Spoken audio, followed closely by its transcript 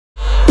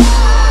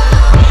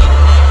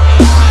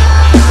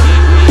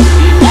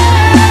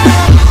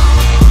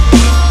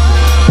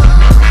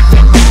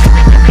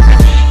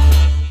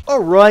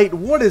Alright,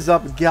 what is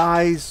up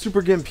guys?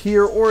 Super Gimp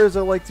here, or as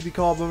I like to be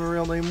called by my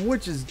real name,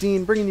 which is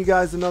Dean, bringing you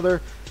guys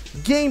another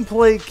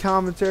gameplay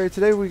commentary.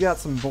 Today we got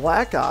some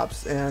Black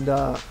Ops, and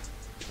I'm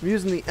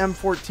using the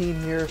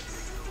M14 here.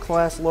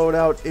 Class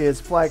loadout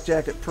is Flak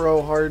Jacket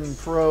Pro, Hardened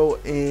Pro,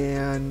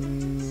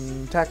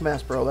 and Tac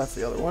Mask Pro, that's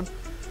the other one.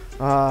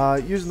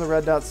 Using the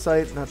red dot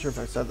sight, not sure if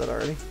I said that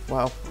already.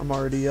 Wow, I'm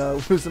already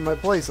losing my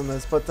place in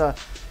this, but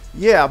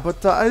yeah,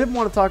 but I didn't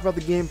want to talk about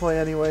the gameplay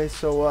anyway,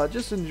 so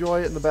just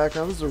enjoy it in the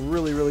background. This is a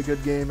really, really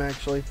good game,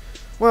 actually.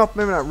 Well,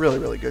 maybe not really,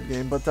 really good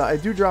game, but I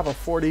do drop a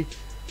 40,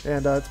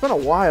 and it's been a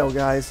while,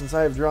 guys, since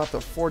I have dropped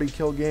a 40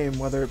 kill game,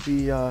 whether it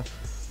be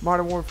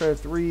Modern Warfare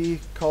 3,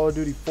 Call of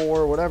Duty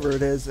 4, whatever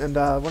it is. And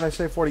when I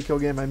say 40 kill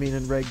game, I mean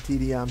in reg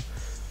TDM.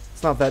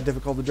 It's not that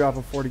difficult to drop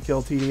a 40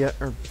 kill TDM,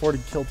 or 40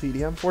 kill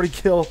TDM, 40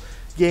 kill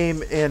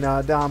game in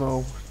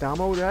Damo.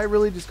 Damo? Did I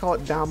really just call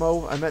it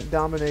Damo? I meant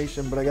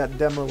Domination, but I got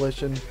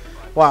Demolition.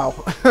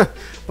 Wow.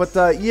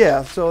 But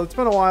yeah, so it's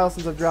been a while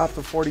since I've dropped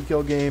a 40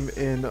 kill game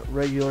in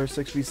regular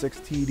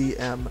 6v6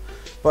 TDM.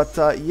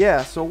 But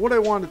yeah, so what I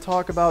wanted to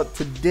talk about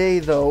today,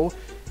 though,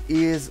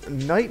 is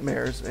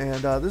nightmares.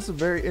 And this is a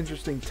very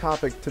interesting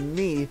topic to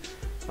me.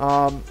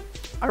 I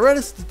read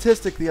a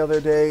statistic the other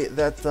day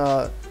that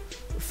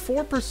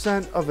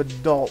 4% of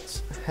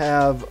adults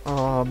have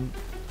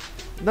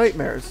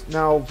nightmares.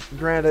 Now,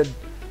 granted,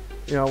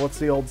 you know, what's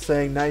the old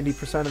saying,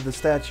 90% of the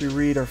stats you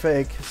read are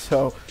fake,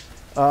 so,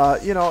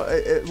 you know,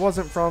 it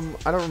wasn't from,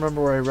 I don't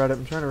remember where I read it,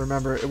 I'm trying to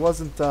remember, it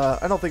wasn't,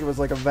 I don't think it was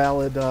like a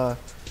valid,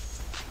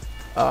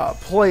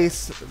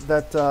 place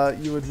that,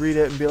 you would read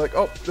it and be like,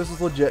 oh, this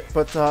is legit,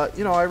 but,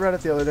 you know, I read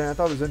it the other day and I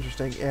thought it was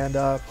interesting, and,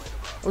 I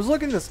was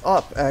looking this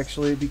up,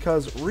 actually,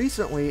 because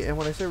recently, and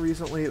when I say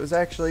recently, it was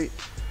actually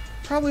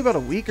probably about a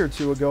week or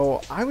two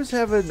ago, I was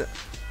having,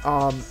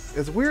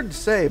 it's weird to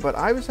say, but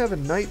I was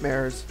having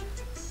nightmares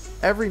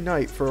every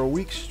night for a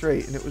week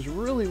straight, and it was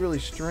really, really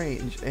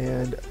strange,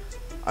 and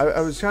I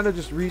was kind of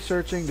just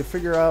researching to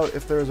figure out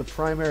if there was a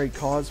primary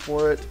cause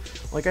for it.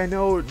 Like, I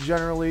know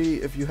generally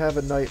if you have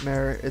a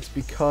nightmare, it's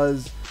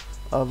because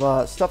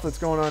of stuff that's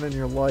going on in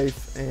your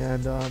life,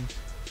 and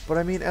but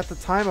I mean, at the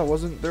time,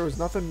 there was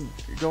nothing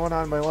going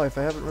on in my life.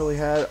 I haven't really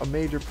had a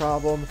major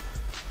problem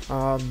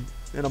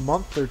in a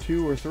month or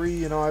two or three.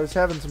 You know, I was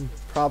having some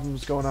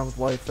problems going on with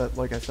life that,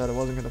 like I said, I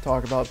wasn't going to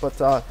talk about,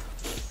 but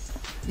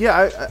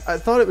yeah, I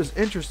thought it was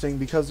interesting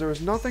because there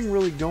was nothing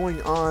really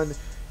going on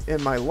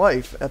in my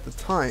life at the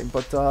time,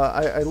 but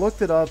I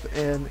looked it up,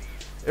 and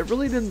it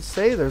really didn't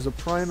say there's a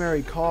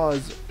primary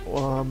cause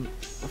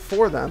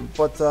for them,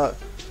 but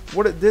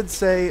what it did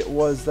say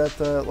was that,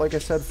 like I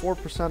said,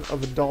 4%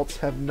 of adults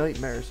have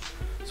nightmares.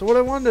 So what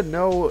I wanted to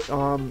know,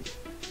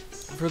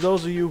 for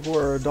those of you who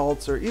are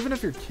adults, or even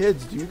if you're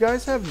kids, do you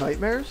guys have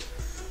nightmares?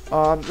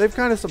 They've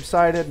kind of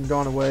subsided and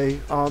gone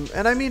away,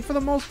 and I mean, for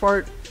the most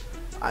part,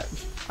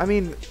 I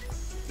mean,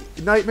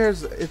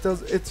 nightmares,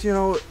 it's, you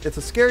know, it's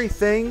a scary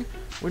thing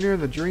when you're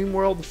in the dream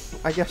world,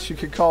 I guess you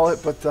could call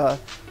it, but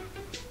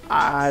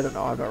I don't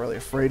know, I'm not really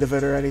afraid of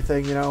it or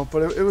anything, you know,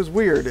 but it was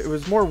weird. It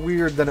was more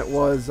weird than it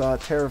was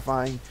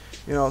terrifying.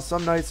 You know,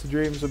 some nights the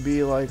dreams would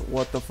be like,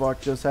 what the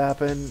fuck just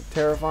happened,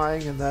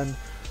 terrifying, and then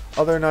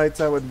other nights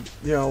I would,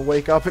 you know,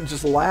 wake up and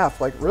just laugh,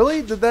 like,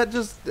 really? Did that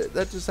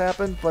just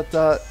happen?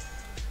 But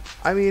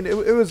I mean,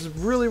 it was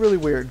really, really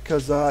weird,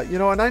 because, you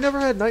know, and I never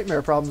had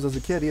nightmare problems as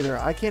a kid either.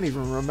 I can't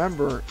even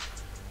remember.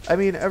 I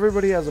mean,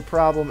 everybody has a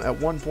problem at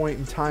one point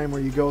in time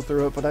where you go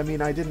through it, but I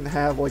mean, I didn't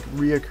have, like,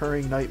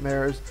 reoccurring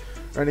nightmares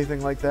or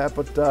anything like that,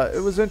 but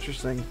it was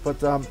interesting.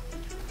 But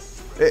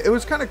it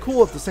was kind of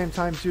cool at the same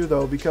time, too,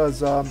 though,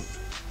 because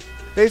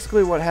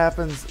basically what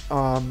happens,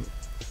 I'm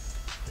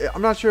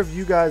not sure if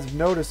you guys have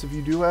noticed if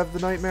you do have the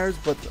nightmares,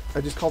 but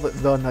I just called it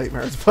the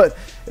nightmares, but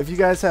if you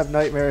guys have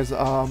nightmares,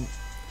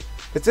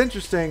 it's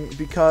interesting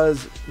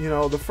because, you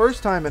know, the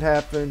first time it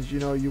happens, you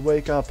know, you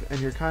wake up and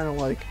you're kind of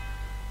like,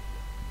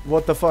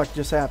 what the fuck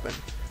just happened?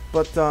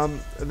 But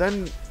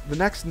then the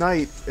next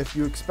night, if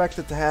you expect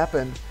it to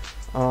happen,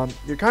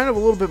 you're kind of a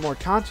little bit more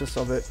conscious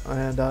of it,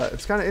 and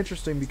it's kind of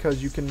interesting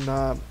because you can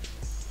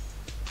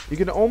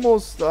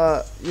almost,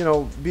 you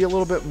know, be a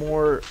little bit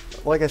more,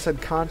 like I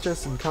said,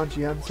 conscious and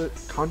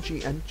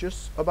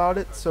conscientious about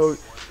it. So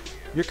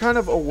you're kind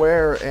of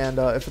aware, and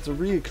if it's a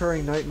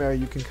reoccurring nightmare,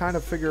 you can kind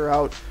of figure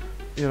out,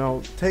 you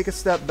know, take a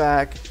step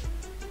back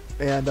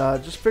and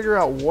just figure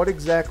out what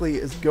exactly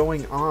is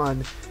going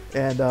on,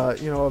 and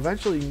you know,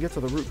 eventually you can get to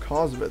the root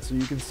cause of it, so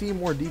you can see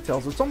more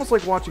details. It's almost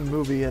like watching a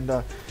movie, and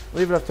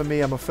leave it up to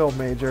me, I'm a film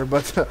major,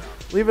 but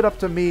leave it up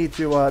to me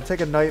to take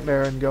a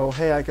nightmare and go,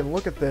 hey, I can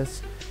look at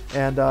this,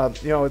 and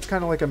you know, it's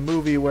kind of like a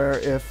movie where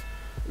if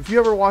you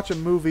ever watch a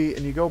movie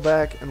and you go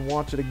back and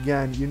watch it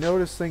again, you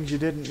notice things you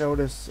didn't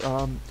notice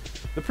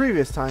the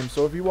previous time.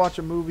 So if you watch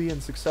a movie in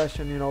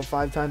succession, you know,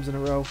 5 times in a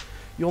row,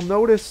 you'll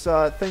notice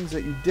things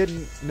that you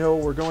didn't know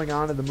were going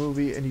on in the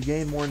movie, and you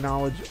gain more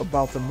knowledge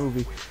about the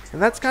movie.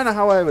 And that's kind of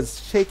how I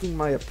was taking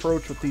my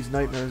approach with these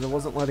nightmares. I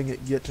wasn't letting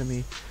it get to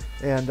me.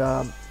 And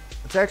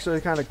it's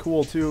actually kind of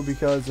cool, too,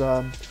 because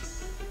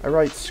I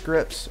write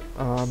scripts.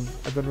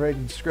 I've been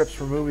writing scripts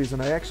for movies,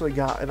 and I actually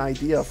got an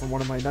idea from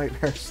one of my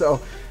nightmares. So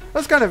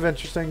that's kind of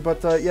interesting.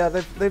 But yeah,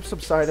 they've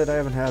subsided. I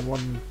haven't had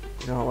one,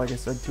 you know, like I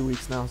said, 2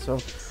 weeks now. So,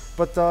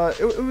 but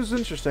it was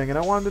interesting, and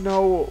I wanted to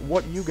know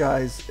what you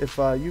guys, if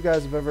you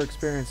guys have ever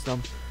experienced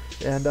them.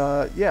 And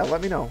yeah,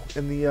 let me know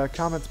in the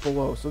comments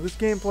below. So this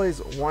gameplay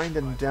is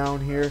winding down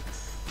here,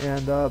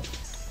 and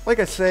like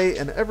I say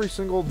in every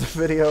single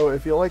video,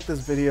 if you like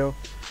this video,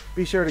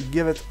 be sure to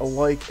give it a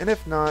like, and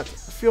if not,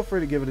 feel free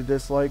to give it a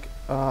dislike.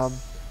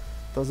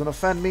 Doesn't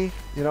offend me,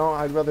 you know.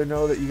 I'd rather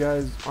know that you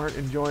guys aren't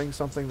enjoying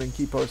something than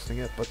keep posting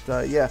it.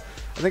 But yeah,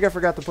 I think I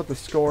forgot to put the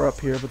score up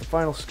here, but the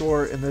final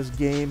score in this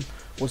game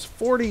was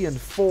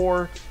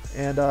 40-4,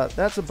 and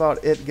that's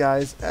about it,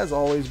 guys. As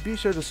always, be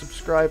sure to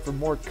subscribe for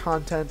more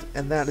content,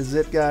 and that is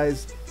it,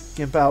 guys.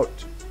 Gimp out.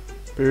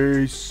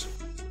 Peace.